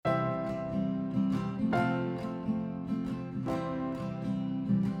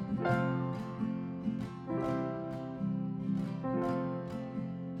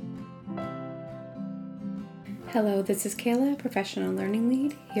Hello, this is Kayla, Professional Learning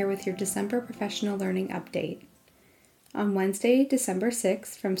Lead, here with your December Professional Learning Update. On Wednesday, December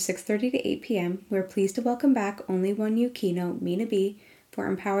 6th, from 6:30 to 8 p.m., we're pleased to welcome back only one new keynote, Mina B, for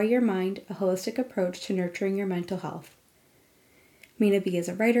Empower Your Mind, a holistic approach to nurturing your mental health. Mina B is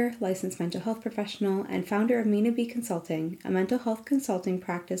a writer, licensed mental health professional, and founder of Mina B Consulting, a mental health consulting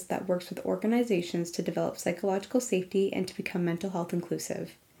practice that works with organizations to develop psychological safety and to become mental health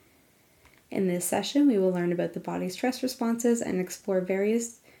inclusive. In this session, we will learn about the body's stress responses and explore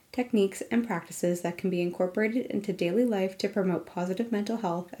various techniques and practices that can be incorporated into daily life to promote positive mental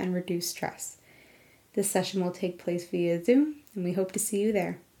health and reduce stress. This session will take place via Zoom, and we hope to see you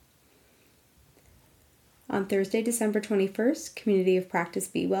there. On Thursday, December 21st, Community of Practice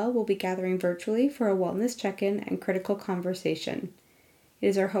Be Well will be gathering virtually for a wellness check-in and critical conversation. It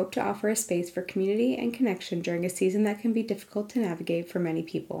is our hope to offer a space for community and connection during a season that can be difficult to navigate for many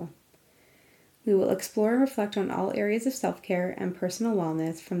people. We will explore and reflect on all areas of self-care and personal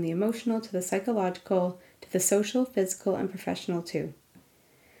wellness, from the emotional to the psychological to the social, physical, and professional too.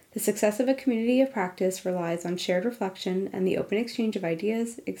 The success of a community of practice relies on shared reflection and the open exchange of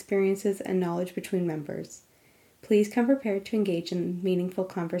ideas, experiences, and knowledge between members. Please come prepared to engage in meaningful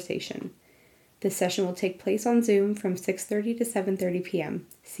conversation. This session will take place on Zoom from 6:30 to 7:30 p.m.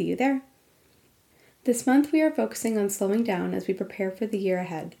 See you there. This month we are focusing on slowing down as we prepare for the year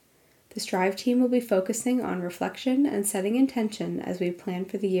ahead. The Strive team will be focusing on reflection and setting intention as we plan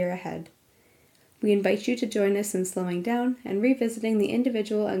for the year ahead. We invite you to join us in slowing down and revisiting the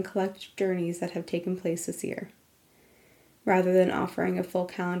individual and collective journeys that have taken place this year. Rather than offering a full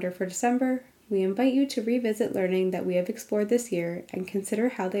calendar for December, we invite you to revisit learning that we have explored this year and consider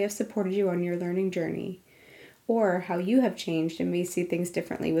how they have supported you on your learning journey, or how you have changed and may see things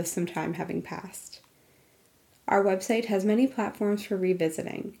differently with some time having passed. Our website has many platforms for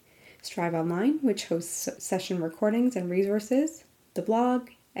revisiting. Strive Online, which hosts session recordings and resources, the blog,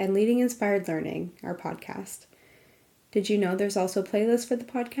 and Leading Inspired Learning, our podcast. Did you know there's also playlists for the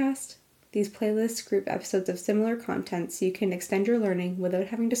podcast? These playlists group episodes of similar content so you can extend your learning without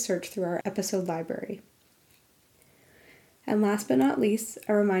having to search through our episode library. And last but not least,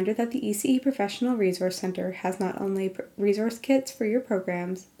 a reminder that the ECE Professional Resource Center has not only resource kits for your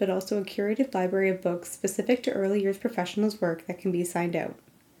programs, but also a curated library of books specific to early years professionals' work that can be signed out.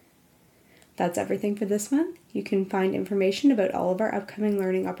 That's everything for this month. You can find information about all of our upcoming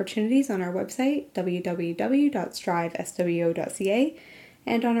learning opportunities on our website, www.striveswo.ca,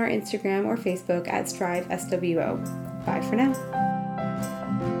 and on our Instagram or Facebook at striveswo. Bye for now.